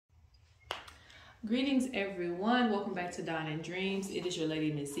Greetings everyone, welcome back to Dine and Dreams. It is your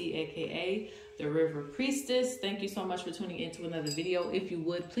lady Ms.Z, aka the River Priestess. Thank you so much for tuning into another video. If you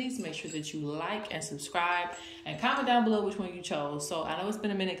would, please make sure that you like and subscribe and comment down below which one you chose. So I know it's been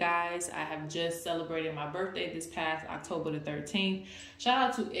a minute, guys. I have just celebrated my birthday this past October the 13th. Shout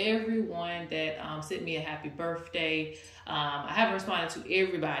out to everyone that sent me a happy birthday. I haven't responded to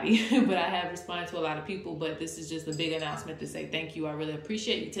everybody, but I have responded to a lot of people. But this is just a big announcement to say thank you. I really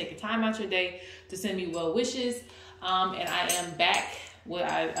appreciate you taking time out your day to send me well wishes. And I am back. Well,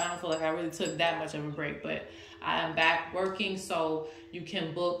 I don't feel like I really took that much of a break, but I am back working, so you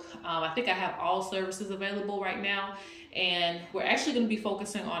can book. I think I have all services available right now, and we're actually going to be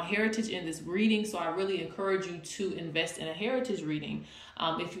focusing on heritage in this reading, so I really encourage you to invest in a heritage reading.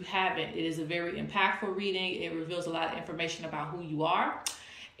 If you haven't, it is a very impactful reading. It reveals a lot of information about who you are,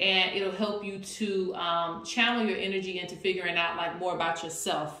 and it'll help you to channel your energy into figuring out like more about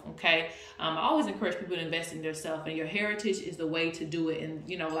yourself. Okay, I always encourage people to invest in themselves, and your heritage is the way to do it, and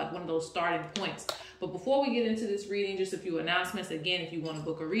like one of those starting points. But before we get into this reading, just a few announcements. Again, if you want to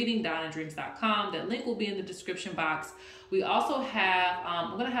book a reading, dineanddreams.com. That link will be in the description box. We also have,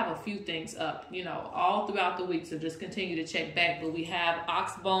 I'm going to have a few things up, all throughout the week, so just continue to check back. But we have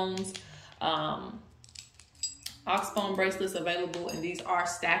ox bone bracelets available, and these are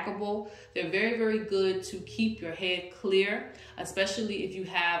stackable. They're very, very good to keep your head clear, especially if you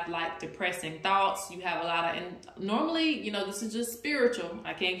have like depressing thoughts. You have a lot of, and normally, this is just spiritual.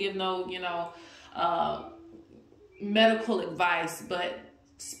 I can't give no, medical advice, but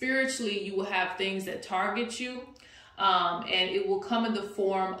spiritually you will have things that target you. And it will come in the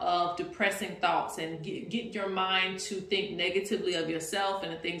form of depressing thoughts and get your mind to think negatively of yourself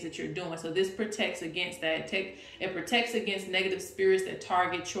and the things that you're doing. So this protects against that. It protects against negative spirits that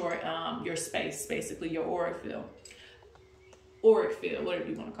target your space, basically your auric field, whatever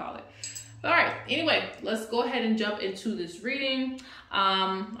you want to call it. All right, anyway, let's go ahead and jump into this reading.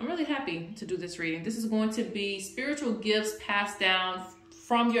 I'm really happy to do this reading. This is going to be spiritual gifts passed down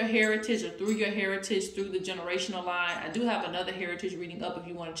from your heritage or through your heritage, through the generational line. I do have another heritage reading up if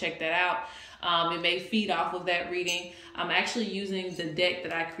you want to check that out. It may feed off of that reading. I'm actually using the deck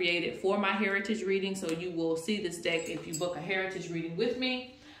that I created for my heritage reading, so you will see this deck if you book a heritage reading with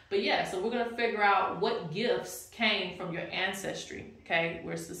me. But yeah, so we're going to figure out what gifts came from your ancestry, okay?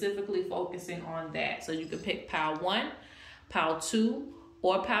 We're specifically focusing on that. So you can pick pile 1, pile 2,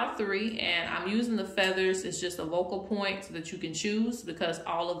 or pile 3, and I'm using the feathers. It's just a vocal point so that you can choose, because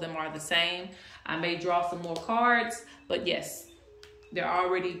all of them are the same. I may draw some more cards, but yes, they're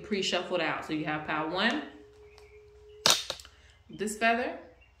already pre-shuffled out. So you have pile 1, this feather,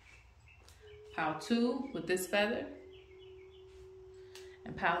 pile 2 with this feather,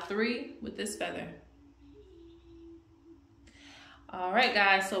 and pile 3 with this feather. All right,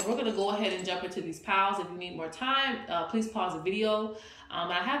 guys, so we're gonna go ahead and jump into these piles. If you need more time, please pause the video.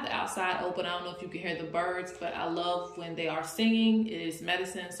 I have the outside open. I don't know if you can hear the birds, but I love when they are singing. It is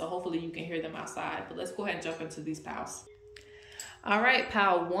medicine, so hopefully you can hear them outside. But let's go ahead and jump into these piles. All right,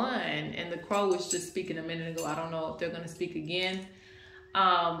 pile 1, and the crow was just speaking a minute ago. I don't know if they're gonna speak again.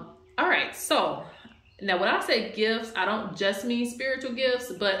 All right, so now when I say gifts, I don't just mean spiritual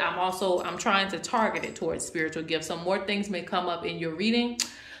gifts, but I'm trying to target it towards spiritual gifts. So more things may come up in your reading.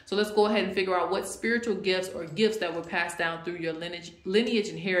 So let's go ahead and figure out what spiritual gifts or gifts that were passed down through your lineage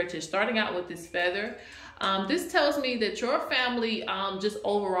and heritage. Starting out with this feather. This tells me that your family, just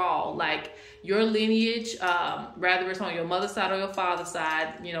overall, like your lineage, rather it's on your mother's side or your father's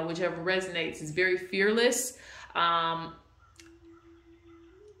side, whichever resonates, is very fearless. I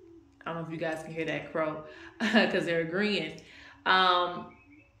don't know if you guys can hear that crow because they're agreeing.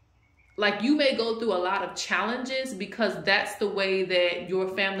 Like you may go through a lot of challenges because that's the way that your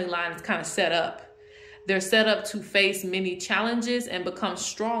family line is kind of set up. They're set up to face many challenges and become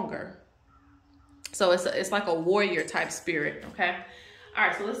stronger. So it's like a warrior type spirit, okay? All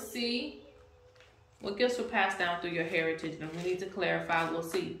right, so let's see what gifts were passed down through your heritage. And we need to clarify, we'll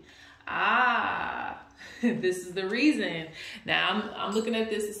see. This is the reason. Now I'm looking at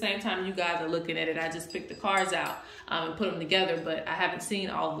this the same time you guys are looking at it. I just picked the cards out and put them together, but I haven't seen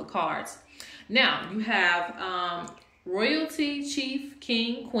all of the cards. Now you have royalty, chief,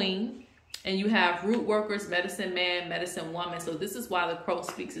 king, queen, and you have root workers, medicine man, medicine woman. So this is why the crow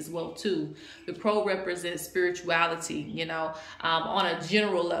speaks as well too. The crow represents spirituality, on a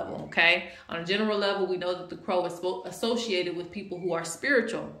general level, okay? On a general level, we know that the crow is associated with people who are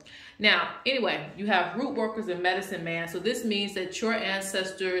spiritual. Now, anyway, you have root workers and medicine man. So this means that your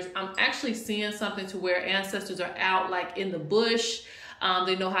ancestors, I'm actually seeing something to where ancestors are out like in the bush,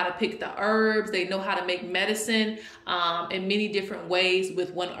 They know how to pick the herbs. They know how to make medicine in many different ways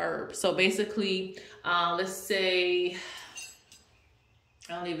with one herb. So basically, let's say,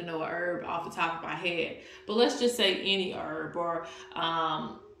 I don't even know a herb off the top of my head, but let's just say any herb, or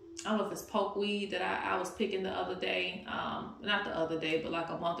I don't know if it's pokeweed that I was picking the other day. Not the other day, but like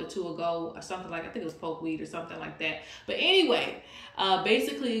a month or two ago or something like, I think it was pokeweed or something like that. But anyway,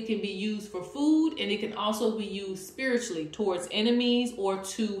 basically it can be used for food, and it can also be used spiritually towards enemies or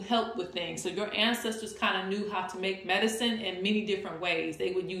to help with things. So your ancestors kind of knew how to make medicine in many different ways.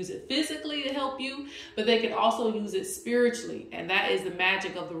 They would use it physically to help you, but they could also use it spiritually. And that is the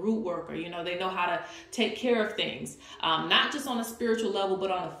magic of the root worker. You know, they know how to take care of things, not just on a spiritual level,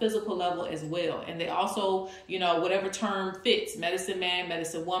 but on a physical level as well. And they also, you know, whatever term fits, medicine man,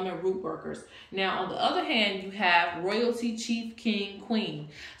 medicine woman, root workers. Now, on the other hand, you have royalty, chief, king, queen.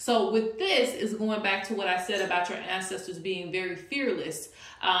 So with this is going back to what I said about your ancestors being very fearless.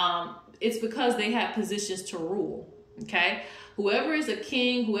 It's because they had positions to rule. Okay. Whoever is a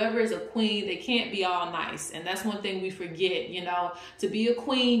king, whoever is a queen, they can't be all nice. And that's one thing we forget. You know, to be a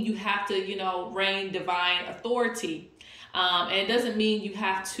queen, you have to, you know, reign divine authority. And it doesn't mean you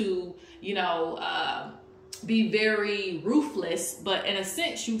have to, you know, be very ruthless, but in a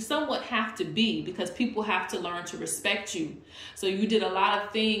sense, you somewhat have to be, because people have to learn to respect you. So you did a lot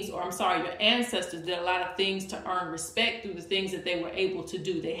of things, or I'm sorry, your ancestors did a lot of things to earn respect through the things that they were able to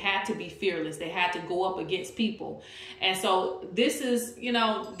do. They had to be fearless. They had to go up against people. And so this is, you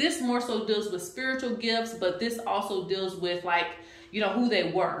know, this more so deals with spiritual gifts, but this also deals with, like, you know, who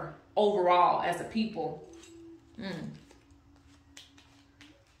they were overall as a people.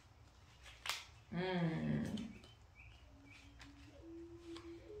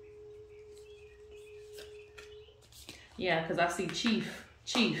 Yeah, because I see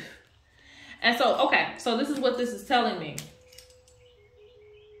chief. And so, okay, so this is what this is telling me.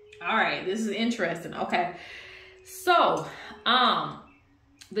 All right, this is interesting. Okay, so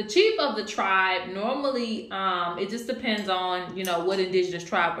the chief of the tribe, normally it just depends on, you know, what indigenous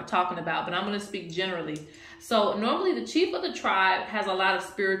tribe we're talking about, but I'm going to speak generally. So normally the chief of the tribe has a lot of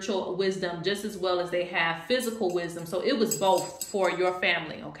spiritual wisdom just as well as they have physical wisdom. So it was both for your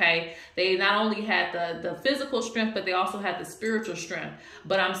family, okay? They not only had the physical strength, but they also had the spiritual strength.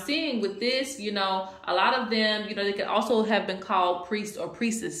 But I'm seeing with this, you know, a lot of them, you know, they could also have been called priest or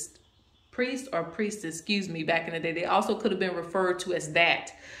priestess, excuse me, back in the day. They also could have been referred to as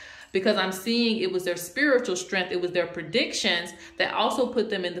that, because I'm seeing it was their spiritual strength. It was their predictions that also put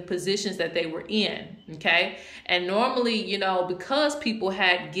them in the positions that they were in. Okay. And normally, you know, because people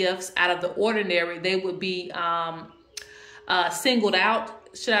had gifts out of the ordinary, they would be singled out,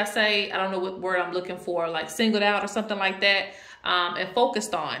 should I say? I don't know what word I'm looking for, like singled out or something like that. And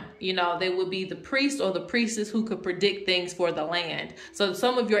focused on, you know, they would be the priest or the priestess who could predict things for the land. So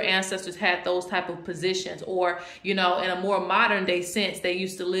some of your ancestors had those type of positions, or, you know, in a more modern day sense, they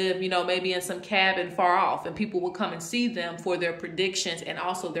used to live, you know, maybe in some cabin far off, and people would come and see them for their predictions and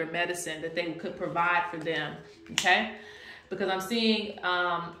also their medicine that they could provide for them. Okay. Because I'm seeing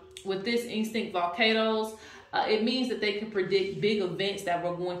with this instinct volcanoes, it means that they can predict big events that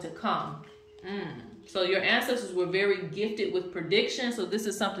were going to come. So your ancestors were very gifted with prediction. So this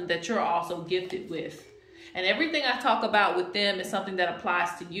is something that you're also gifted with. And everything I talk about with them is something that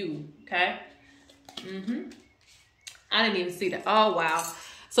applies to you. Okay. I didn't even see that. Oh, wow.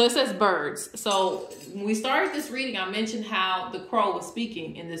 So it says birds. So when we started this reading, I mentioned how the crow was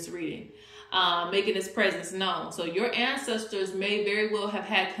speaking in this reading, making its presence known. So your ancestors may very well have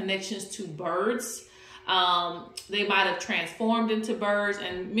had connections to birds. They might have transformed into birds,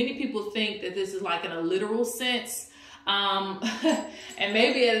 and many people think that this is like in a literal sense. And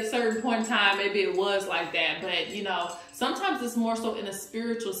maybe at a certain point in time, maybe it was like that, but you know, sometimes it's more so in a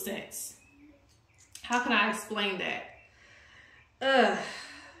spiritual sense. How can I explain that?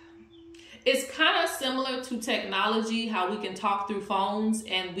 It's kind of similar to technology, how we can talk through phones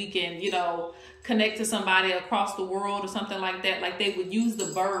and we can, you know, connect to somebody across the world or something like that. Like they would use the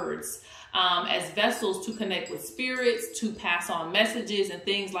birds as vessels to connect with spirits, to pass on messages and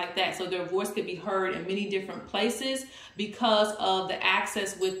things like that. So their voice could be heard in many different places because of the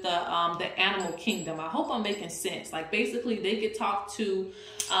access with the animal kingdom. I hope I'm making sense. Like basically they could talk to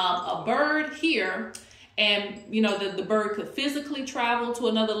a bird here, and you know the bird could physically travel to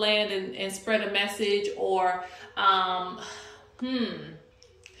another land and spread a message, or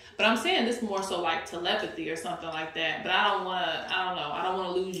but But I'm saying this more so like telepathy or something like that. But I don't want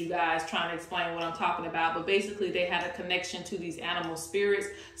to lose you guys trying to explain what I'm talking about. But basically they had a connection to these animal spirits,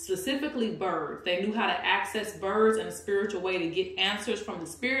 specifically birds. They knew how to access birds in a spiritual way to get answers from the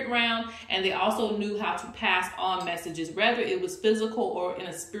spirit realm. And they also knew how to pass on messages, whether it was physical or in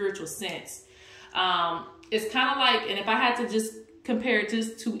a spiritual sense. It's kind of like, and if I had to just compare it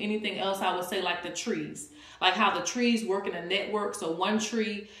just to anything else, I would say like the trees. Like how the trees work in a network. So one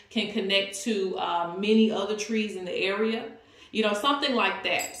tree can connect to many other trees in the area. You know, something like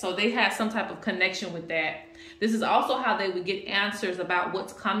that. So they had some type of connection with that. This is also how they would get answers about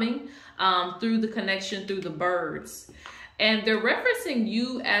what's coming through the connection through the birds. And they're referencing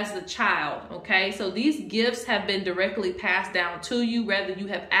you as the child, okay? So these gifts have been directly passed down to you, whether you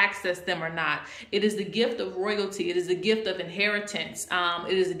have accessed them or not. It is the gift of royalty. It is a gift of inheritance.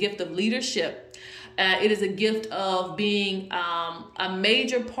 It is a gift of leadership. It is a gift of being a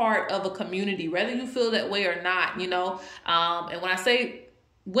major part of a community, whether you feel that way or not, you know. And when I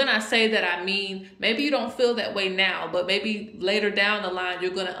say that, I mean, maybe you don't feel that way now, but maybe later down the line,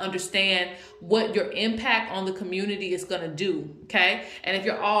 you're going to understand what your impact on the community is going to do. Okay. And if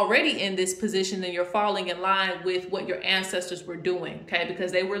you're already in this position, then you're falling in line with what your ancestors were doing. Okay.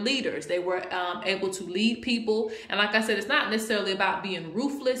 Because they were leaders. They were able to lead people. And like I said, it's not necessarily about being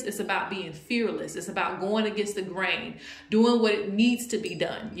ruthless. It's about being fearless. It's about going against the grain, doing what it needs to be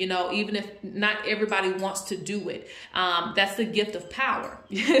done. You know, even if not everybody wants to do it. That's the gift of power.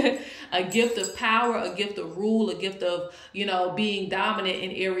 A gift of power, a gift of rule, a gift of, you know, being dominant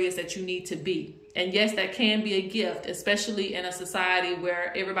in areas that you need to be. And yes, that can be a gift, especially in a society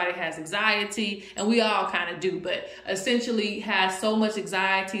where everybody has anxiety, and we all kind of do, but essentially has so much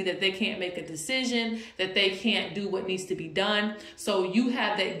anxiety that they can't make a decision, that they can't do what needs to be done. So you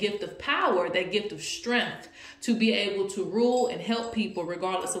have that gift of power, that gift of strength to be able to rule and help people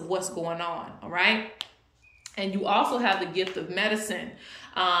regardless of what's going on. All right. And you also have the gift of medicine.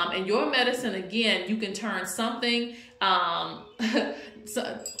 And your medicine, again, you can turn something,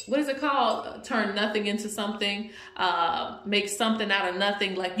 so what is it called? Turn nothing into something, make something out of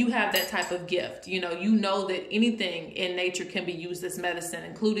nothing. Like you have that type of gift. You know that anything in nature can be used as medicine,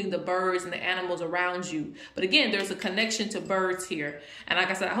 including the birds and the animals around you. But again, there's a connection to birds here. And like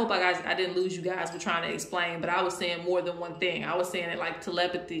I said, I hope I didn't lose you guys with trying to explain, but I was saying more than one thing. I was saying it like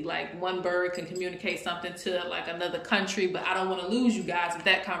telepathy, like one bird can communicate something to like another country, but I don't want to lose you guys with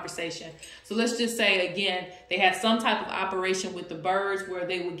that conversation. So let's just say again, they had some type of operation with the birds where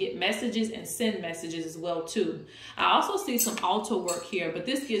they would get messages and send messages as well too. I also see some altar work here, but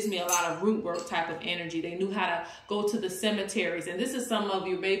this gives me a lot of root work type of energy. They knew how to go to the cemeteries, and this is some of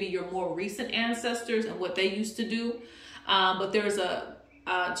your maybe your more recent ancestors and what they used to do. But there's a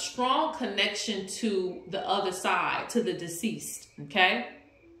strong connection to the other side, to the deceased. Okay.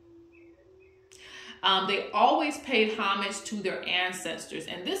 They always paid homage to their ancestors,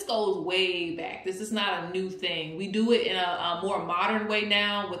 and this goes way back. This is not a new thing. We do it in a more modern way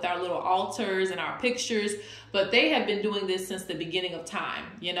now with our little altars and our pictures, but they have been doing this since the beginning of time.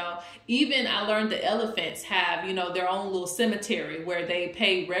 Even I learned the elephants have, their own little cemetery where they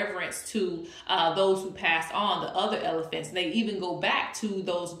pay reverence to those who passed on, the other elephants. And they even go back to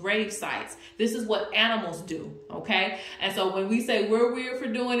those grave sites. This is what animals do, okay? And so when we say we're weird for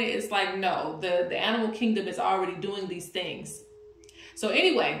doing it, it's like, no, the animal kingdom is already doing these things. So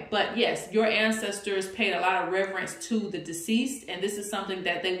anyway, but yes, your ancestors paid a lot of reverence to the deceased, and this is something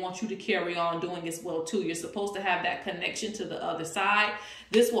that they want you to carry on doing as well too. You're supposed to have that connection to the other side.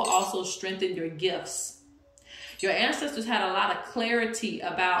 This will also strengthen your gifts. Your ancestors had a lot of clarity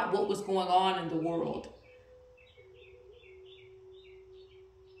about what was going on in the world.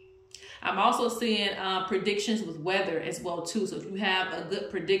 I'm also seeing predictions with weather as well too. So if you have a good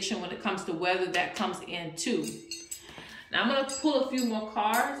prediction when it comes to weather, that comes in too. Now I'm going to pull a few more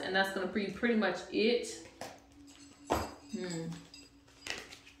cards, and that's going to be pretty much it.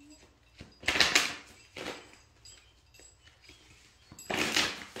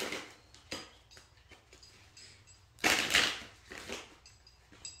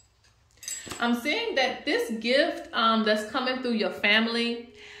 I'm seeing that this gift that's coming through your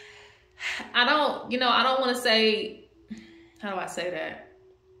family, I don't want to say, how do I say that?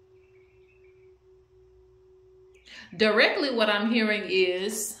 Directly what I'm hearing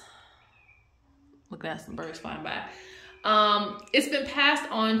is, looking at some birds flying by, it's been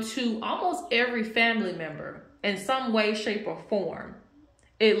passed on to almost every family member in some way, shape, or form.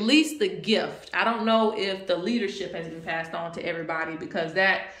 At least the gift. I don't know if the leadership has been passed on to everybody, because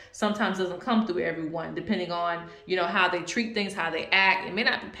that sometimes doesn't come through everyone, depending on, how they treat things, how they act. It may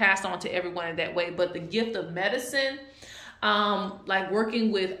not be passed on to everyone in that way, but the gift of medicine, like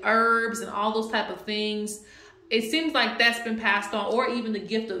working with herbs and all those type of things. It seems like that's been passed on, or even the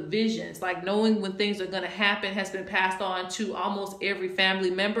gift of visions, like knowing when things are going to happen has been passed on to almost every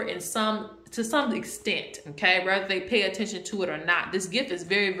family member to some extent, okay, whether they pay attention to it or not. This gift is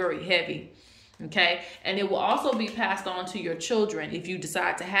very, very heavy, okay, and it will also be passed on to your children if you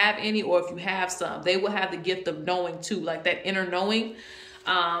decide to have any, or if you have some. They will have the gift of knowing too, like that inner knowing,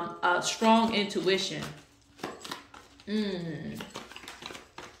 strong intuition.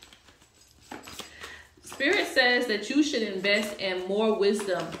 Spirit says that you should invest in more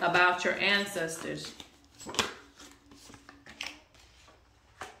wisdom about your ancestors,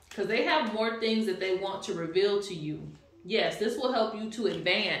 because they have more things that they want to reveal to you. Yes, this will help you to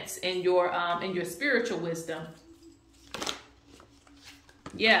advance in your spiritual wisdom.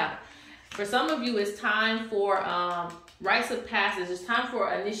 Yeah, for some of you, it's time for rites of passage. It's time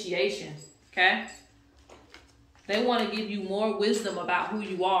for initiation. Okay, they want to give you more wisdom about who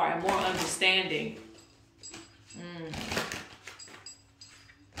you are and more understanding.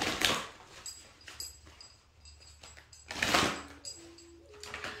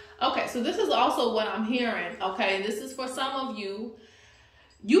 Okay, so this is also what I'm hearing. Okay, this is for some of you.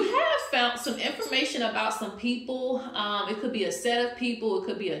 You have found some information about some people. It could be a set of people, it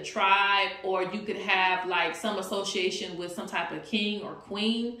could be a tribe, or you could have like some association with some type of king or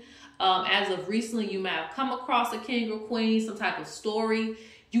queen. As of recently, you might have come across a king or queen, some type of story.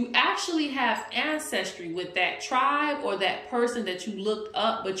 You actually have ancestry with that tribe or that person that you looked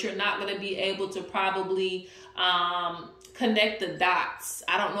up, but you're not going to be able to probably connect the dots.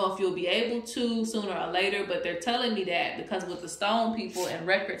 I don't know if you'll be able to sooner or later, but they're telling me that because with the stone people and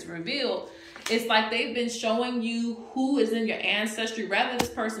records revealed, it's like they've been showing you who is in your ancestry, whether this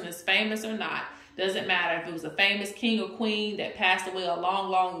person is famous or not. Doesn't matter if it was a famous king or queen that passed away a long,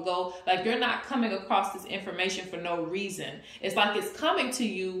 long ago. Like, you're not coming across this information for no reason. It's like it's coming to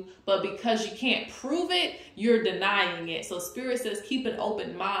you, but because you can't prove it, you're denying it. So Spirit says keep an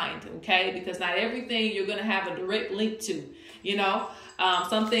open mind, okay? Because not everything you're going to have a direct link to, you know?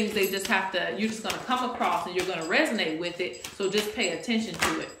 Some things you're just going to come across and you're going to resonate with it. So just pay attention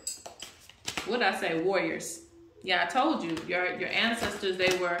to it. What did I say? Warriors. Yeah, I told you, your ancestors,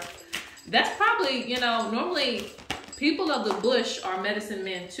 that's probably, you know, normally people of the bush are medicine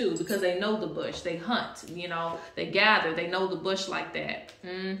men too, because they know the bush. They hunt, you know, they gather, they know the bush like that.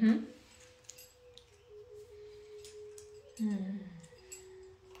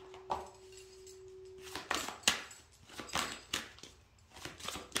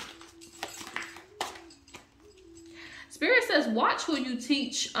 Spirit says, watch who you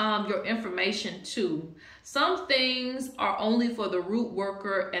teach your information to. Some things are only for the root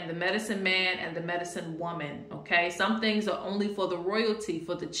worker and the medicine man and the medicine woman, okay? Some things are only for the royalty,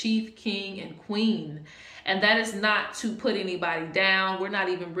 for the chief, king, and queen. And that is not to put anybody down. We're not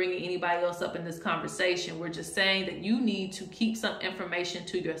even bringing anybody else up in this conversation. We're just saying that you need to keep some information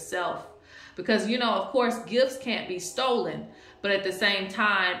to yourself. Because, you know, of course, gifts can't be stolen. But at the same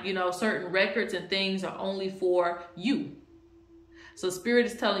time, you know, certain records and things are only for you. So Spirit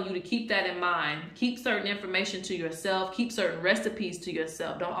is telling you to keep that in mind. Keep certain information to yourself. Keep certain recipes to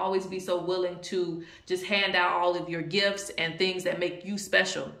yourself. Don't always be so willing to just hand out all of your gifts and things that make you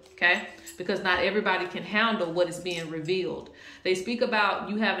special, okay? Because not everybody can handle what is being revealed. They speak about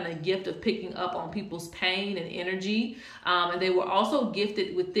you having a gift of picking up on people's pain and energy. And they were also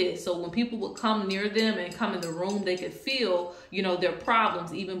gifted with this. So when people would come near them and come in the room, they could feel, you know, their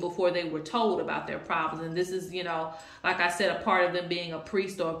problems even before they were told about their problems. And this is, you know, like I said, a part of them being a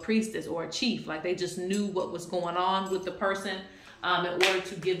priest or a priestess or a chief. Like they just knew what was going on with the person in order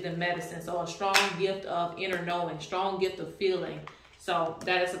to give them medicine. So a strong gift of inner knowing, strong gift of feeling. So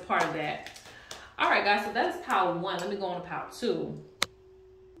that is a part of that. All right, guys, so that is pile 1. Let me go on to pile 2.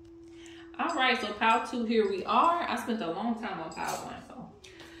 All right, so pile 2, here we are. I spent a long time on pile 1, so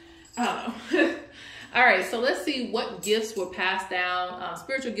I don't know. All right, so let's see what gifts were passed down,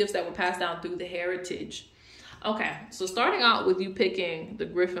 spiritual gifts that were passed down through the heritage. Okay, so starting out with you picking the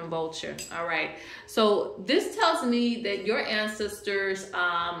Griffin Vulture. All right, so this tells me that your ancestors,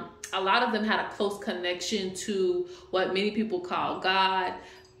 a lot of them had a close connection to what many people call God,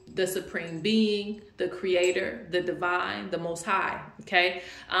 the supreme being, the creator, the divine, the most high, okay?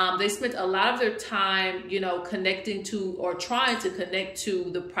 They spent a lot of their time, you know, connecting to or trying to connect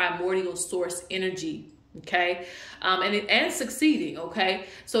to the primordial source energy, okay? And succeeding, okay?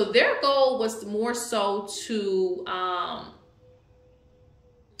 So their goal was more so to,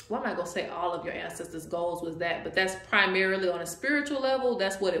 well, I'm not going to say all of your ancestors' goals was that, but that's primarily on a spiritual level.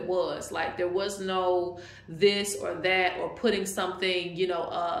 That's what it was. Like there was no this or that or putting something, you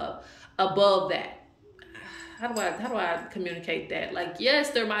know, above that. how do I communicate that? Like,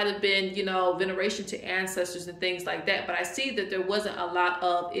 yes, there might have been, you know, veneration to ancestors and things like that, but I see that there wasn't a lot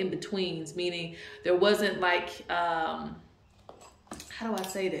of in-betweens, meaning there wasn't like, how do I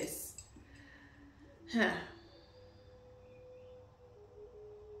say this?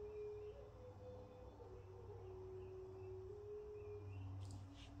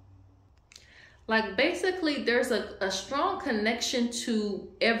 Like, basically, there's a strong connection to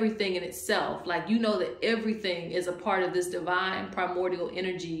everything in itself. Like, you know that everything is a part of this divine primordial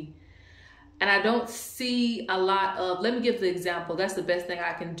energy. And I don't see a lot of, let me give the example. That's the best thing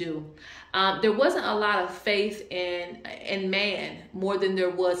I can do. There wasn't a lot of faith in man more than there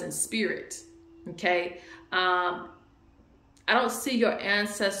was in spirit. Okay. I don't see your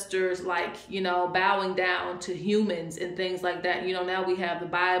ancestors like, you know, bowing down to humans and things like that. You know, now we have the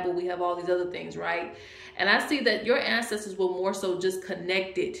Bible, we have all these other things, right? And I see that your ancestors were more so just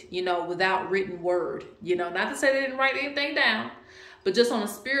connected, you know, without written word, you know, not to say they didn't write anything down, but just on a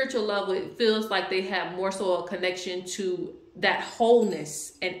spiritual level, it feels like they have more so a connection to that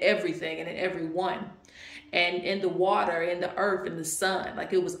wholeness and everything and in everyone. And in the water, in the earth, and the sun.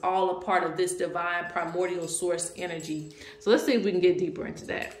 Like, it was all a part of this divine primordial source energy. So let's see if we can get deeper into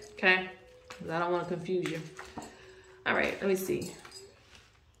that, okay? Because I don't want to confuse you. All right, let me see.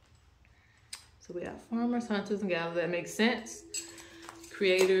 So we have farmers, hunters, and gatherers. That makes sense.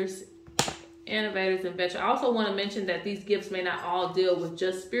 Creators, innovators, inventors. I also want to mention that these gifts may not all deal with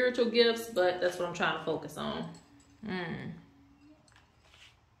just spiritual gifts, but that's what I'm trying to focus on.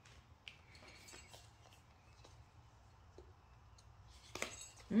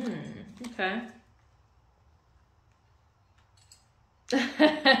 Okay.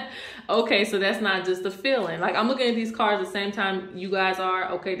 Okay, so that's not just a feeling. Like, I'm looking at these cards the same time you guys are.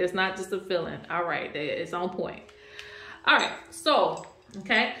 Okay, that's not just a feeling. All right, it's on point. All right, so,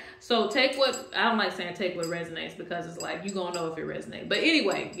 okay. So take what, I don't like saying take what resonates, because it's like, you're going to know if it resonates. But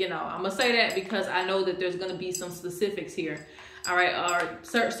anyway, you know, I'm going to say that because I know that there's going to be some specifics here. All right, or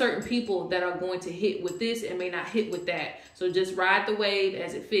certain people that are going to hit with this and may not hit with that. So just ride the wave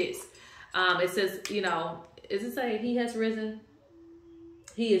as it fits. It says, you know, does it say he has risen?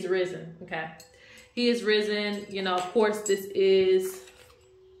 He is risen, okay. He is risen. You know, of course, this is,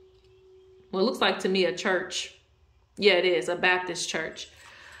 well, it looks like to me a church. Yeah, it is, a Baptist church.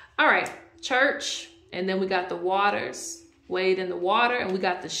 All right, church, and then we got the waters, wade in the water, and we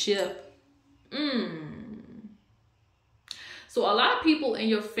got the ship. So a lot of people in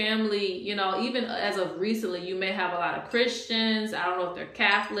your family, you know, even as of recently, you may have a lot of Christians. I don't know if they're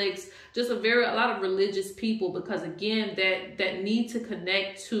Catholics, just a lot of religious people, because again, that need to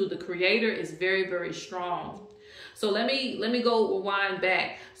connect to the Creator is very, very strong. So let me go rewind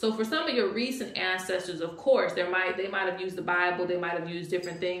back. So for some of your recent ancestors, of course, they might have used the Bible, they might have used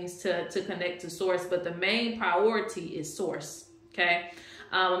different things to connect to source, but the main priority is source. Okay.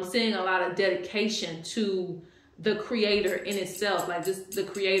 I'm seeing a lot of dedication to the Creator in itself, like just the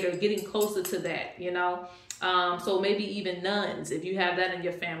Creator, getting closer to that, you know. So maybe even nuns, if you have that in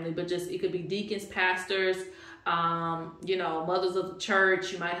your family, but just, it could be deacons, pastors, you know, mothers of the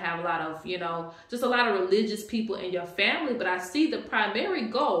church. You might have a lot of, you know, just a lot of religious people in your family, but I see the primary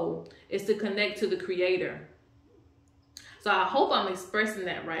goal is to connect to the Creator. So I hope I'm expressing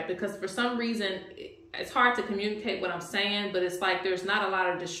that right, because for some reason, it's hard to communicate what I'm saying, but it's like there's not a lot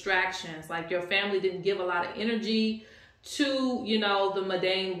of distractions. Like, your family didn't give a lot of energy to, you know, the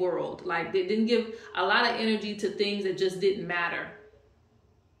mundane world. Like, they didn't give a lot of energy to things that just didn't matter.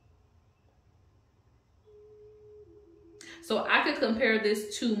 So I could compare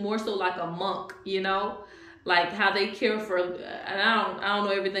this to more so like a monk, you know, like how they care for, and I don't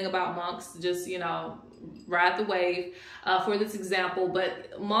know everything about monks, just, you know, ride the wave for this example.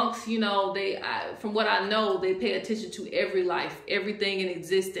 But monks, you know, from what I know, they pay attention to every life, everything in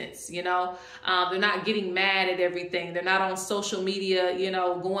existence, you know. They're not getting mad at everything. They're not on social media, you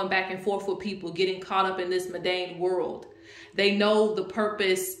know, going back and forth with people, getting caught up in this mundane world. They know the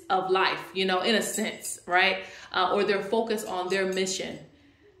purpose of life, you know, in a sense, right? Or they're focused on their mission.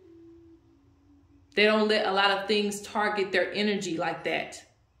 They don't let a lot of things target their energy like that.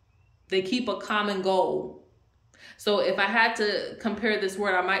 They keep a common goal. So if I had to compare this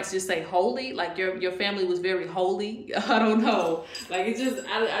word, I might just say holy, like your family was very holy. I don't know. Like, it's just,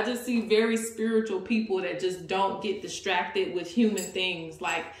 I just see very spiritual people that just don't get distracted with human things,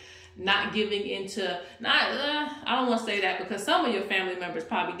 like not giving into, I don't want to say that, because some of your family members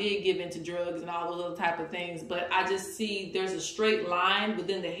probably did give into drugs and all those other type of things. But I just see there's a straight line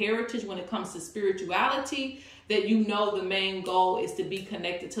within the heritage when it comes to spirituality, that you know the main goal is to be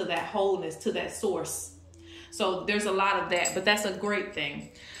connected to that wholeness, to that source. So there's a lot of that, but that's a great thing.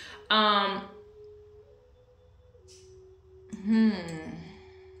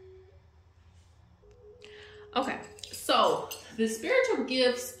 Okay, so the spiritual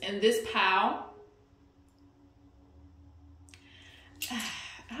gifts and this pile,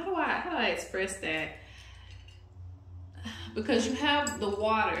 how do I express that? Because you have the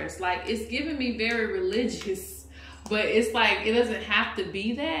waters, like it's giving me very religious, but it's like it doesn't have to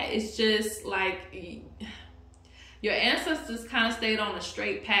be that. It's just like your ancestors kind of stayed on a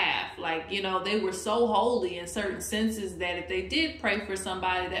straight path. Like, you know, they were so holy in certain senses that if they did pray for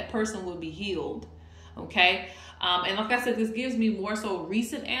somebody, that person would be healed. Okay. And like I said, this gives me more so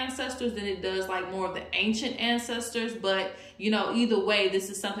recent ancestors than it does like more of the ancient ancestors. But, you know, either way, this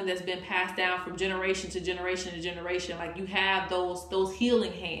is something that's been passed down from generation to generation to generation. Like you have those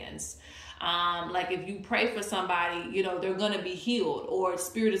healing hands. Like if you pray for somebody, you know, they're going to be healed, or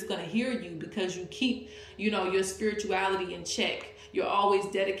spirit is going to hear you because you keep, you know, your spirituality in check. You're always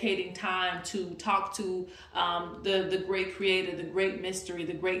dedicating time to talk to the great creator, the great mystery,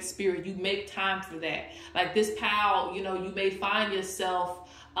 the great spirit. You make time for that. Like this pal, you know, you may find yourself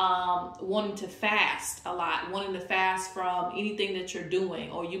wanting to fast a lot, wanting to fast from anything that you're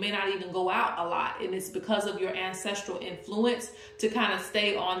doing, or you may not even go out a lot. And it's because of your ancestral influence to kind of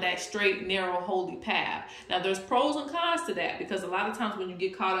stay on that straight, narrow, holy path. Now there's pros and cons to that, because a lot of times when you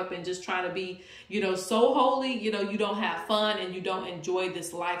get caught up in just trying to be, you know, so holy, you know, you don't have fun and you don't enjoy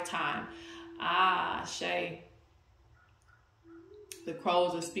this lifetime. Shay. The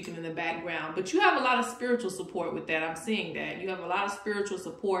crows are speaking in the background, but you have a lot of spiritual support with that. I'm seeing that you have a lot of spiritual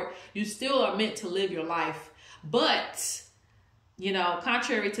support. You still are meant to live your life, but you know,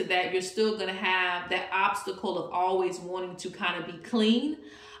 contrary to that, you're still going to have that obstacle of always wanting to kind of be clean.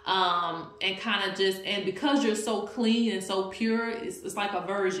 And kind of just, and because you're so clean and so pure, it's like a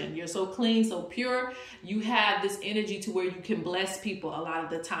virgin. You're so clean, so pure. You have this energy to where you can bless people a lot of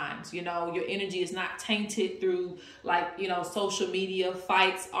the times. You know, your energy is not tainted through like, you know, social media,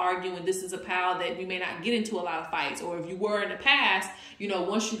 fights, arguing. This is a pal that you may not get into a lot of fights. Or if you were in the past, you know,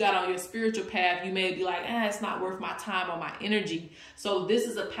 once you got on your spiritual path, you may be like, it's not worth my time or my energy. So this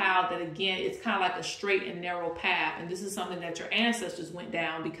is a pal that, again, it's kind of like a straight and narrow path. And this is something that your ancestors went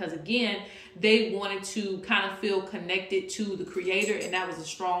down because, again, they wanted to kind of feel connected to the creator. And that was a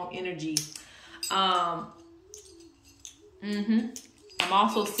strong energy. I'm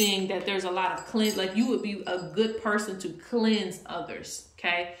also seeing that there's a lot of cleanse, like you would be a good person to cleanse others.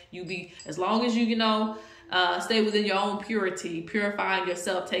 Okay. You be, as long as you know, stay within your own purity, purifying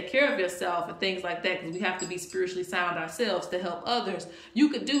yourself, take care of yourself and things like that. Because we have to be spiritually sound ourselves to help others. You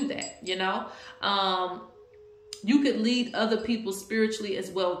could do that, you know. You could lead other people spiritually as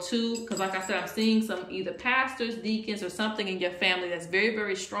well too. Because like I said, I'm seeing some either pastors, deacons, or something in your family that's very,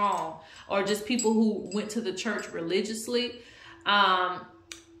 very strong. Or just people who went to the church religiously.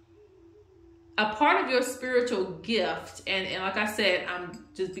 A part of your spiritual gift, and like I said, I'm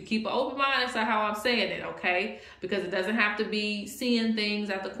just keep an open mind as to how I'm saying it, okay? Because it doesn't have to be seeing things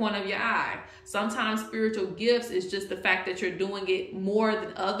at the corner of your eye. Sometimes spiritual gifts is just the fact that you're doing it more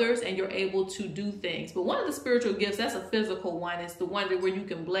than others and you're able to do things. But one of the spiritual gifts, that's a physical one. It's the one where you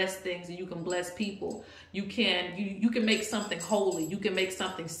can bless things and you can bless people. You can make something holy. You can make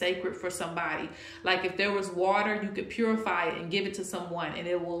something sacred for somebody. Like if there was water, you could purify it and give it to someone and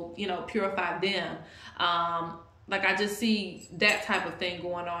it will, you know, purify them. Like I just see that type of thing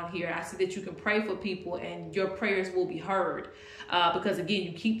going on here. I see that you can pray for people and your prayers will be heard. Because again,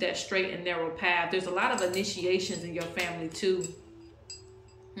 you keep that straight and narrow path. There's a lot of initiations in your family too.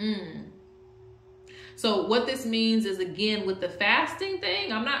 So what this means is, again, with the fasting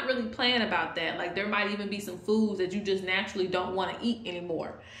thing, I'm not really playing about that. Like there might even be some foods that you just naturally don't want to eat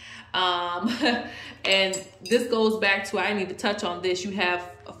anymore. And this goes back to, I need to touch on this. You have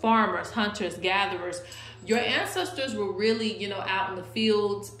farmers, hunters, gatherers. Your ancestors were really, you know, out in the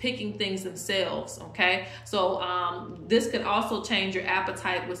fields picking things themselves. Okay. So, this could also change your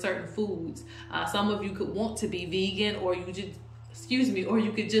appetite with certain foods. Some of you could want to be vegan, or you just, or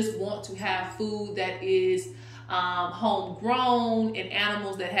you could just want to have food that is, homegrown and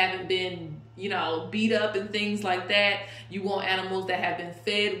animals that haven't been, you know, beat up and things like that. You want animals that have been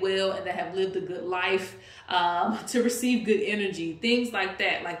fed well and that have lived a good life, to receive good energy, things like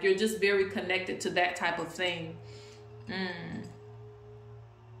that. Like you're just very connected to that type of thing. I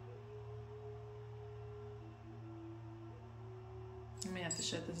may have to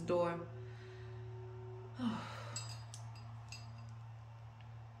shut this door.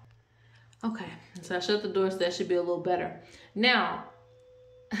 Okay, so I shut the door, so that should be a little better. Now,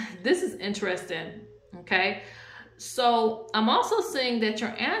 this is interesting, okay? So I'm also seeing that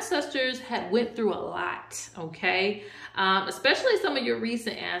your ancestors had went through a lot, okay? Especially some of your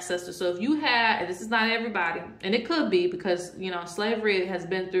recent ancestors. So if you had, and this is not everybody, and it could be because, you know, slavery has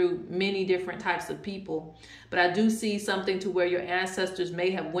been through many different types of people. But I do see something to where your ancestors may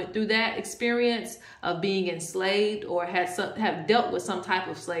have went through that experience of being enslaved or have dealt with some type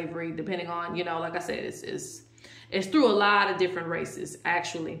of slavery, depending on, you know, like I said, it's through a lot of different races,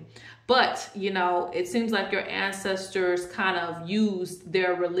 actually. But, you know, it seems like your ancestors kind of used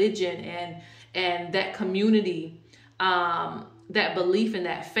their religion and that community, that belief in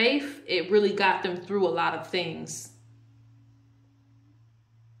that faith. It really got them through a lot of things.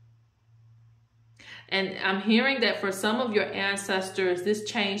 And I'm hearing that for some of your ancestors, this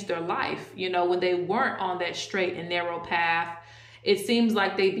changed their life. You know, when they weren't on that straight and narrow path, it seems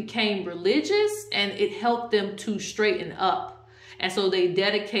like they became religious and it helped them to straighten up. And so they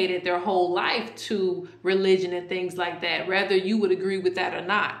dedicated their whole life to religion and things like that, whether you would agree with that or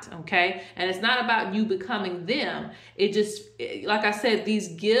not, okay? And it's not about you becoming them. It just, like I said, these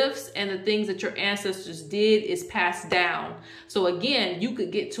gifts and the things that your ancestors did is passed down. So again, you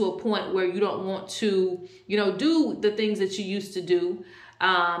could get to a point where you don't want to, you know, do the things that you used to do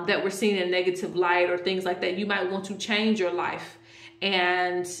that were seen in negative light or things like that. You might want to change your life.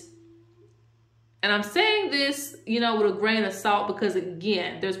 And I'm saying this, you know, with a grain of salt, because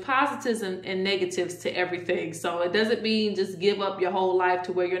again, there's positives and negatives to everything. So it doesn't mean just give up your whole life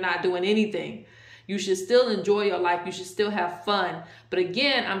to where you're not doing anything. You should still enjoy your life. You should still have fun. But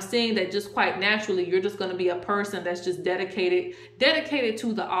again, I'm seeing that just quite naturally, you're just going to be a person that's just dedicated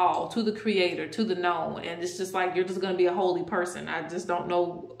to the all, to the creator, to the known. And it's just like, you're just going to be a holy person. I just don't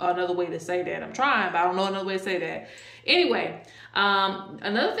know another way to say that. I'm trying, but I don't know another way to say that. Anyway,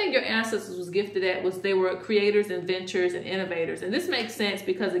 another thing your ancestors was gifted at was they were creators, inventors, and innovators. And this makes sense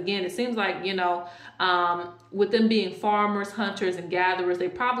because, again, it seems like, you know, with them being farmers, hunters, and gatherers, they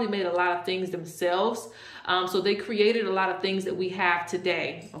probably made a lot of things themselves. So they created a lot of things that we have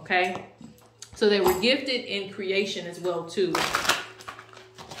today, okay? So they were gifted in creation as well, too.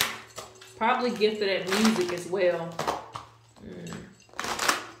 Probably gifted at music as well.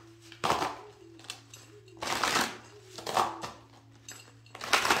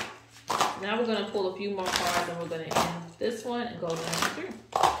 Now we're going to pull a few more cards and we're going to end this one and go to number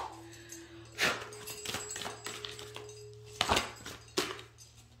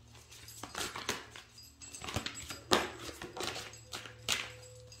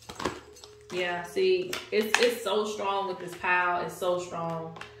 3. Yeah, see, it's so strong with this pile. It's so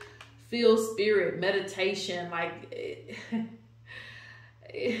strong. Feel spirit, meditation, like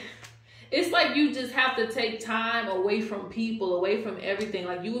it's like you just have to take time away from people, away from everything.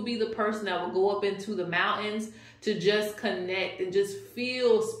 Like you would be the person that would go up into the mountains to just connect and just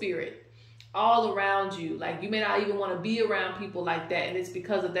feel spirit all around you. Like you may not even want to be around people like that. And it's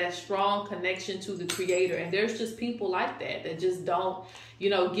because of that strong connection to the creator. And there's just people like that just don't, you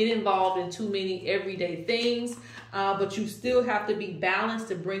know, get involved in too many everyday things. But you still have to be balanced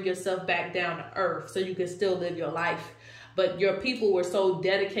to bring yourself back down to earth so you can still live your life. But your people were so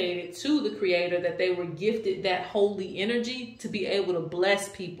dedicated to the creator that they were gifted that holy energy to be able to bless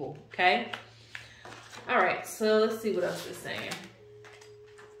people, okay? All right, so let's see what else it's saying.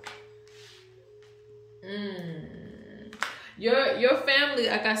 Your family,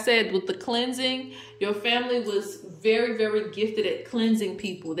 like I said, with the cleansing, your family was very, very gifted at cleansing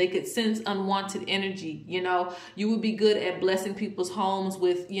people. They could sense unwanted energy. You know, you would be good at blessing people's homes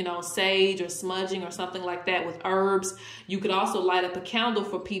with, you know, sage or smudging or something like that with herbs. You could also light up a candle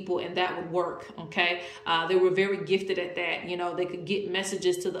for people and that would work. Okay. They were very gifted at that. You know, they could get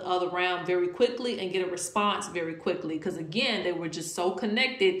messages to the other realm very quickly and get a response very quickly. Because again, they were just so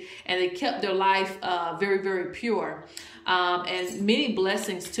connected and they kept their life very, very pure. And many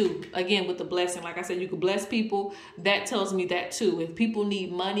blessings too. Again, with the blessing, like I said, you could bless people. That tells me that too. If people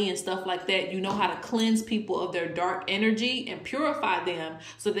need money and stuff like that, you know how to cleanse people of their dark energy and purify them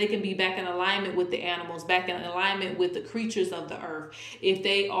so they can be back in alignment with the animals, back in alignment with the creatures of the earth. If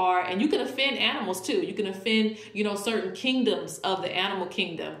they are, and you can offend animals too. You can offend, you know, certain kingdoms of the animal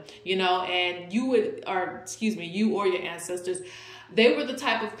kingdom, you know, and you would, or excuse me, you or your ancestors, they were the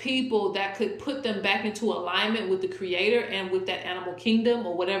type of people that could put them back into alignment with the creator and with that animal kingdom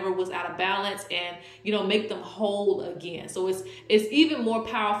or whatever was out of balance and, you know, make them whole again. So it's even more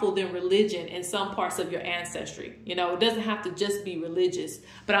powerful than religion in some parts of your ancestry. You know, it doesn't have to just be religious,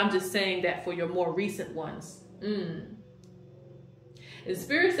 but I'm just saying that for your more recent ones. And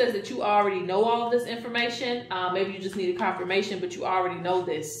Spirit says that you already know all of this information. Maybe you just need a confirmation, but you already know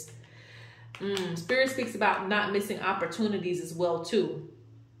this. Spirit speaks about not missing opportunities as well too.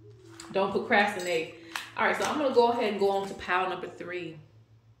 Don't procrastinate. All right, so I'm going to go ahead and go on to pile number 3.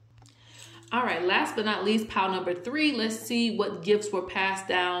 All right, last but not least, pile number 3. Let's see what gifts were passed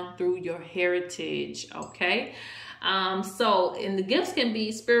down through your heritage, okay? And the gifts can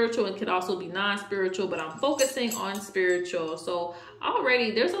be spiritual and can also be non-spiritual, but I'm focusing on spiritual. So already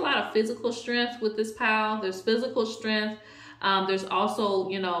there's a lot of physical strength with this pile. There's physical strength. There's also,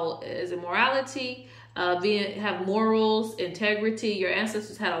 you know, is immorality, have morals, integrity. Your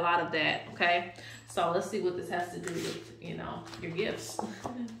ancestors had a lot of that, okay? So let's see what this has to do with, you know, your gifts.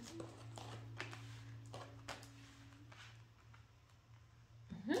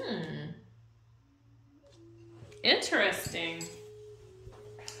 Interesting.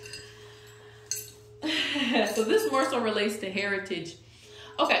 So this more so relates to heritage.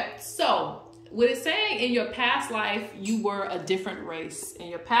 Okay, so what it's saying, in your past life, you were a different race. In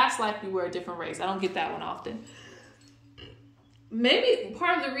your past life, you were a different race. I don't get that one often. Maybe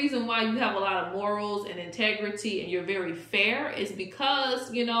part of the reason why you have a lot of morals and integrity and you're very fair is because,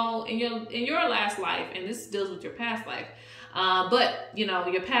 you know, in your last life, and this deals with your past life, but, you know,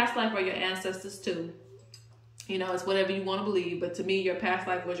 your past life are your ancestors too. You know, it's whatever you want to believe, but to me, your past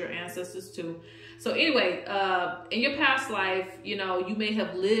life was your ancestors too. So anyway, in your past life, you know, you may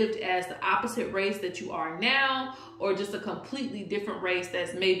have lived as the opposite race that you are now, or just a completely different race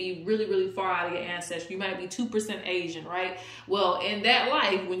that's maybe really, really far out of your ancestry. You might be 2% Asian, right? Well, in that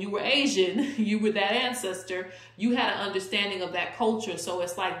life, when you were Asian, you were that ancestor, you had an understanding of that culture. So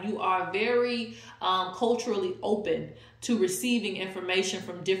it's like you are very culturally open to receiving information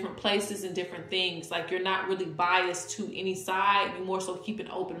from different places and different things. Like you're not really biased to any side. You more so keep an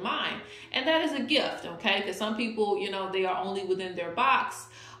open mind. And that is a gift, okay? Because some people, you know, they are only within their box,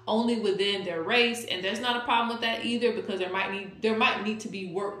 only within their race. And there's not a problem with that either, because there might need to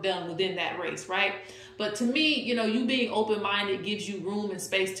be work done within that race, right? But to me, you know, you being open-minded gives you room and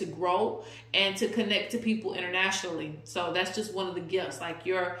space to grow and to connect to people internationally. So that's just one of the gifts. Like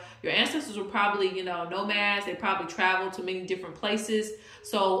your ancestors were probably, you know, nomads. They probably traveled to many different places.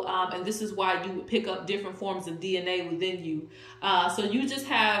 So, and this is why you would pick up different forms of DNA within you. So you just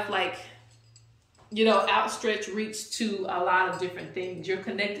have like, you know, outstretched reach to a lot of different things. You're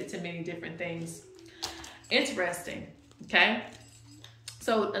connected to many different things. Interesting. Okay.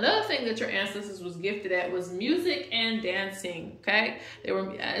 So another thing that your ancestors was gifted at was music and dancing, okay? They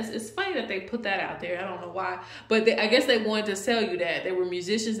were. It's funny that they put that out there. I don't know why, but I guess they wanted to tell you that they were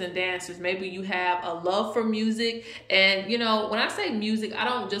musicians and dancers. Maybe you have a love for music. And, you know, when I say music, I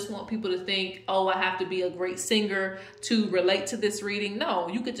don't just want people to think, oh, I have to be a great singer to relate to this reading. No,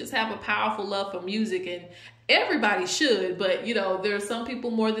 you could just have a powerful love for music, and everybody should, but you know, there are some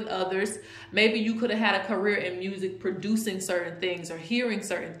people more than others. Maybe you could have had a career in music, producing certain things or hearing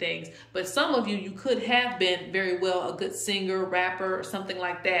certain things, but some of you could have been very well a good singer, rapper, or something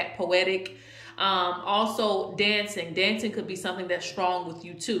like that, poetic. Also dancing could be something that's strong with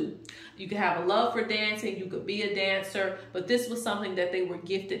you too. You could have a love for dancing, you could be a dancer, but this was something that they were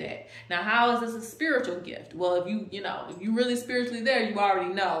gifted at. Now, how is this a spiritual gift? Well, if you're really spiritually there, you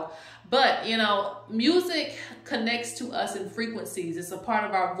already know. But, you know, music connects to us in frequencies. It's a part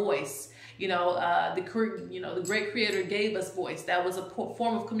of our voice. You know, the great creator gave us voice. That was a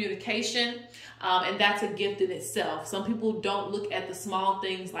form of communication, and that's a gift in itself. Some people don't look at the small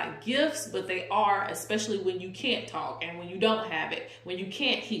things like gifts, but they are, especially when you can't talk and when you don't have it, when you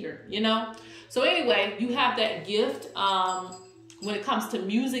can't hear, you know? So anyway, you have that gift when it comes to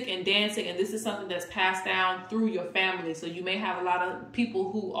music and dancing, and this is something that's passed down through your family. So you may have a lot of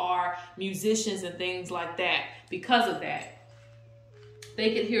people who are musicians and things like that because of that.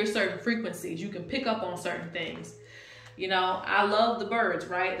 They can hear certain frequencies. You can pick up on certain things. You know, I love the birds,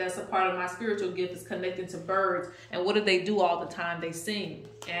 right? That's a part of my spiritual gift, is connecting to birds. And what do they do all the time? They sing.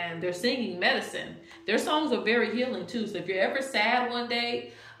 And they're singing medicine. Their songs are very healing too. So if you're ever sad one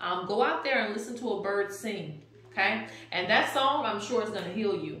day, go out there and listen to a bird sing. Okay? And that song, I'm sure, is going to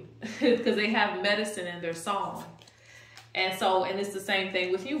heal you because they have medicine in their song. And it's the same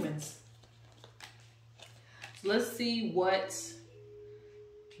thing with humans. So let's see what...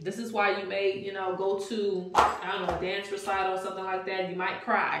 This is why you may, you know, go to, I don't know, a dance recital or something like that. You might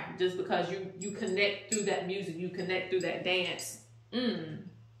cry just because you connect through that music. You connect through that dance.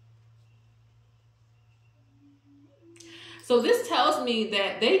 So this tells me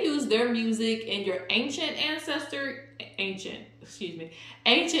that they use their music in your ancient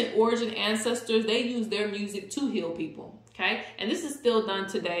origin ancestors. They use their music to heal people. Okay. And this is still done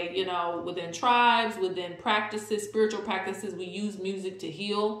today, you know, within tribes, within practices, spiritual practices, we use music to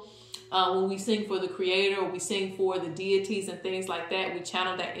heal. when we sing for the creator, or we sing for the deities and things like that, we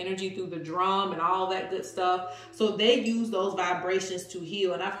channel that energy through the drum and all that good stuff. So they use those vibrations to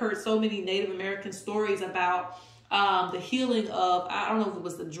heal. And I've heard so many Native American stories about the healing of, I don't know if it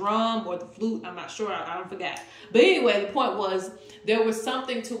was the drum or the flute, I'm not sure, I don't forget. But anyway, the point was, there was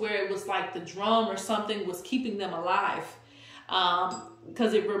something to where it was like the drum or something was keeping them alive.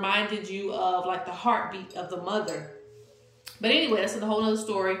 Because it reminded you of like the heartbeat of the mother. But anyway, that's a whole other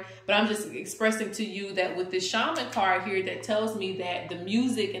story. But I'm just expressing to you that with this shaman card here, that tells me that the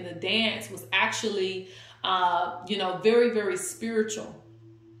music and the dance was actually, you know, very, very spiritual.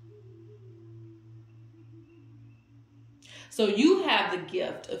 So you have the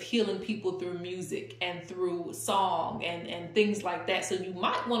gift of healing people through music and through song and things like that. So you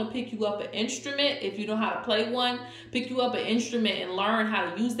might want to pick you up an instrument. If you know how to play one, pick you up an instrument and learn how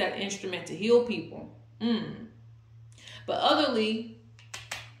to use that instrument to heal people. But otherly,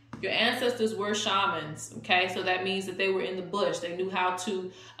 your ancestors were shamans, okay? So that means that they were in the bush. They knew how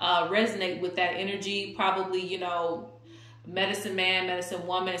to resonate with that energy. Probably, you know, medicine man, medicine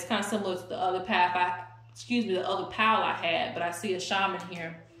woman. It's kind of similar to the other path the other pal I had, but I see a shaman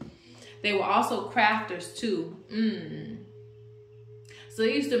here. They were also crafters too. So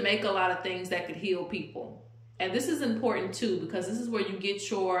they used to make a lot of things that could heal people. And this is important too, because this is where you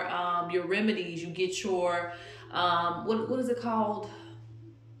get your remedies, you get your, what is it called?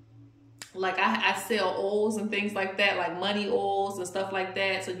 Like I sell oils and things like that, like money oils and stuff like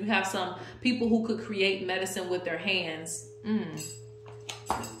that. So you have some people who could create medicine with their hands.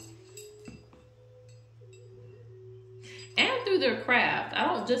 And through their craft. I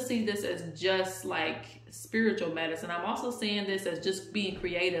don't just see this as just like spiritual medicine. I'm also seeing this as just being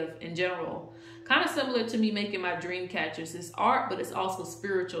creative in general. Kind of similar to me making my Dreamcatchers. It's art, but it's also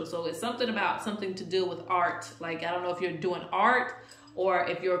spiritual. So it's something about something to do with art. Like, I don't know if you're doing art or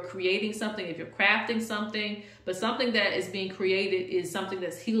if you're creating something, if you're crafting something, but something that is being created is something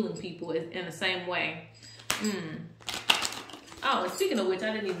that's healing people in the same way. Oh, and speaking of which,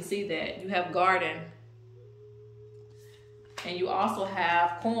 I didn't even see that. You have garden. And you also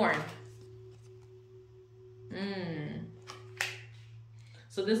have corn.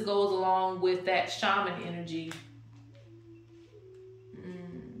 So this goes along with that shaman energy.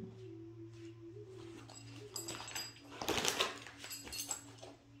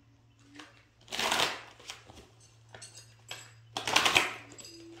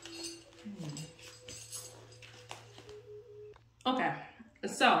 Okay,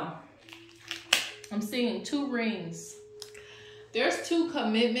 so I'm seeing 2 rings. There's 2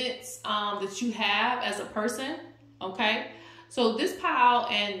 commitments that you have as a person, okay? So this pile,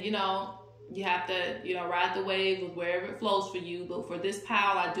 and you know, you have to, you know, ride the wave with wherever it flows for you. But for this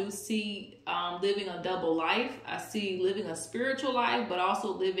pile, I do see living a double life. I see living a spiritual life, but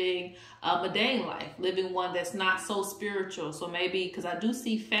also living a mundane life, living one that's not so spiritual. So maybe, because I do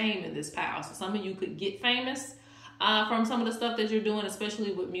see fame in this pile. So some of you could get famous from some of the stuff that you're doing,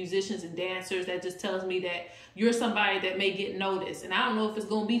 especially with musicians and dancers. That just tells me that you're somebody that may get noticed. And I don't know if it's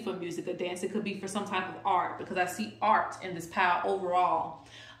going to be for music or dance. It could be for some type of art, because I see art in this pile overall.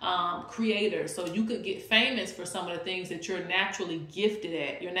 Creators. So you could get famous for some of the things that you're naturally gifted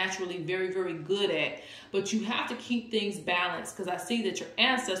at. You're naturally very, very good at. But you have to keep things balanced, because I see that your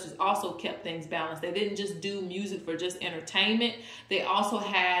ancestors also kept things balanced. They didn't just do music for just entertainment. They also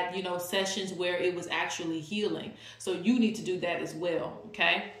had, you know, sessions where it was actually healing. So you need to do that as well,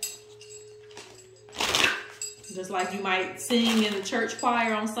 okay? Just like you might sing in the church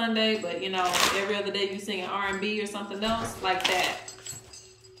choir on Sunday, but, you know, every other day you sing an R&B or something else like that.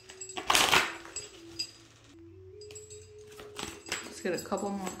 Let's get a couple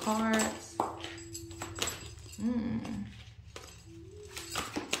more cards.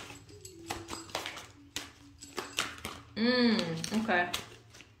 Okay.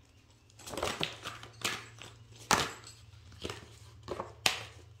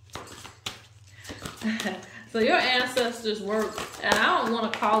 So your ancestors worked, and I don't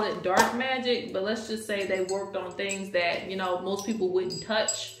want to call it dark magic, but let's just say they worked on things that, you know, most people wouldn't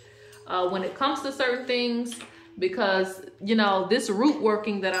touch when it comes to certain things. Because, you know, this root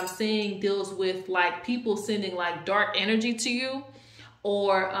working that I'm seeing deals with like people sending like dark energy to you,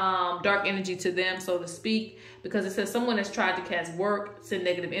 or dark energy to them, so to speak. Because it says someone has tried to cast work, send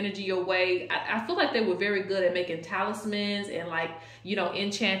negative energy your way. I feel like they were very good at making talismans and, like, you know,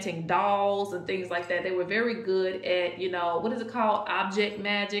 enchanting dolls and things like that. They were very good at, you know, what is it called? Object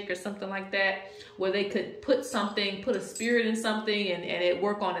magic or something like that, where they could put something, put a spirit in something and it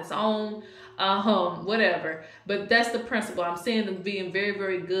work on its own. Whatever. But that's the principle. I'm seeing them being very,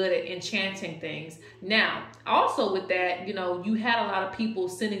 very good at enchanting things. Now, also with that, you know, you had a lot of of people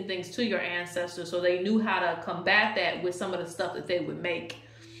sending things to your ancestors, so they knew how to combat that with some of the stuff that they would make.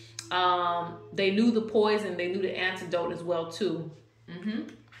 They knew the poison, they knew the antidote as well too.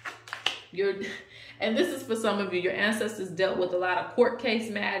 And this is for some of you, your ancestors dealt with a lot of court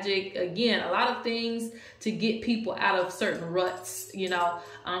case magic. Again, a lot of things to get people out of certain ruts, you know,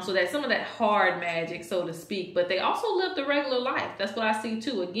 so that some of that hard magic, so to speak, but they also lived a regular life. That's what I see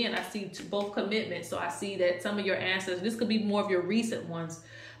too. Again, I see both commitments. So I see that some of your ancestors, this could be more of your recent ones,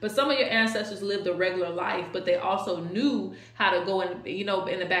 but some of your ancestors lived a regular life, but they also knew how to go in, you know,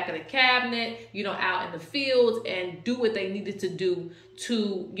 in the back of the cabinet, you know, out in the fields and do what they needed to do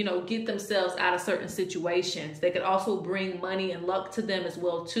to, you know, get themselves out of certain situations. They could also bring money and luck to them as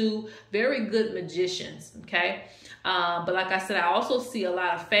well too. Very good magicians, okay? But like I said, I also see a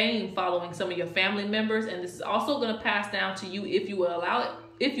lot of fame following some of your family members, and this is also going to pass down to you if you will allow it.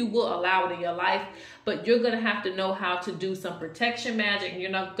 If you will allow it in your life, but you're going to have to know how to do some protection magic, and you're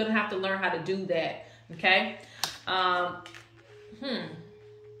not going to have to learn how to do that. Okay.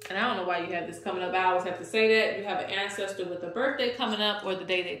 And I don't know why you have this coming up. I always have to say that you have an ancestor with a birthday coming up or the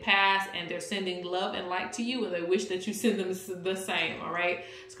day they pass, and they're sending love and light to you, and they wish that you send them the same. All right.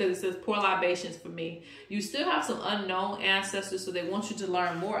 It's because it says pour libations for me. You still have some unknown ancestors, so they want you to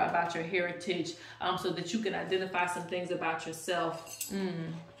learn more about your heritage, so that you can identify some things about yourself.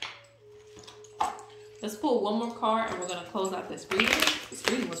 Let's pull one more card, and we're going to close out this reading. This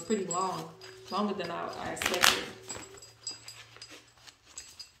reading was pretty long, longer than I expected.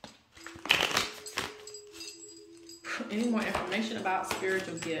 Any more information about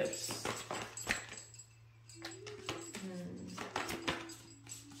spiritual gifts?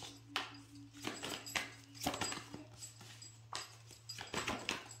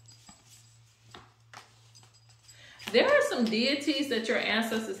 There are some deities that your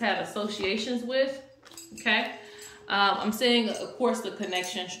ancestors had associations with, okay? I'm saying, of course, the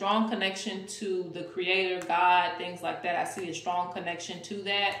connection, strong connection to the creator, God, things like that. I see a strong connection to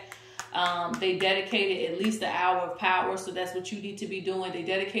that. They dedicated at least an hour of power, so that's what you need to be doing. They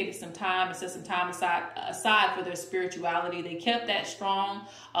dedicated some time and set some time aside for their spirituality. They kept that strong,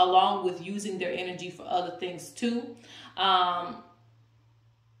 along with using their energy for other things too. What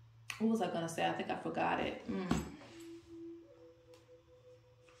was I going to say? I think I forgot it.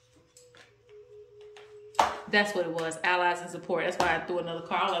 That's what it was, allies and support. That's why I threw another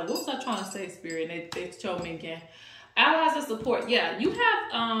card. I was like, what was I trying to say, Spirit? And they showed me again. Allies and support. Yeah, you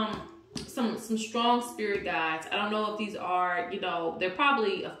have some strong spirit guides. I don't know if these are, you know, they're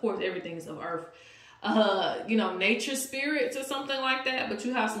probably, of course, everything's of earth, you know, nature spirits or something like that. But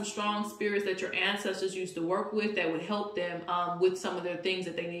you have some strong spirits that your ancestors used to work with that would help them with some of their things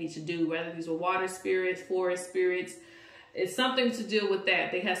that they needed to do, whether these were water spirits, forest spirits. It's something to do with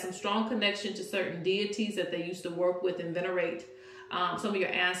that. They have some strong connection to certain deities that they used to work with and venerate, some of your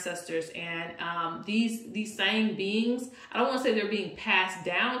ancestors. And these same beings, I don't want to say they're being passed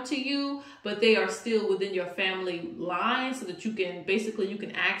down to you, but they are still within your family line, so that you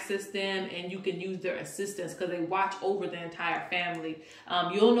can access them and you can use their assistance, because they watch over the entire family.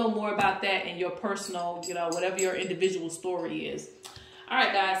 You'll know more about that in your personal, you know, whatever your individual story is. All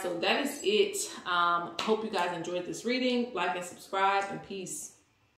right, guys, so that is it. Hope you guys enjoyed this reading. Like and subscribe, and peace.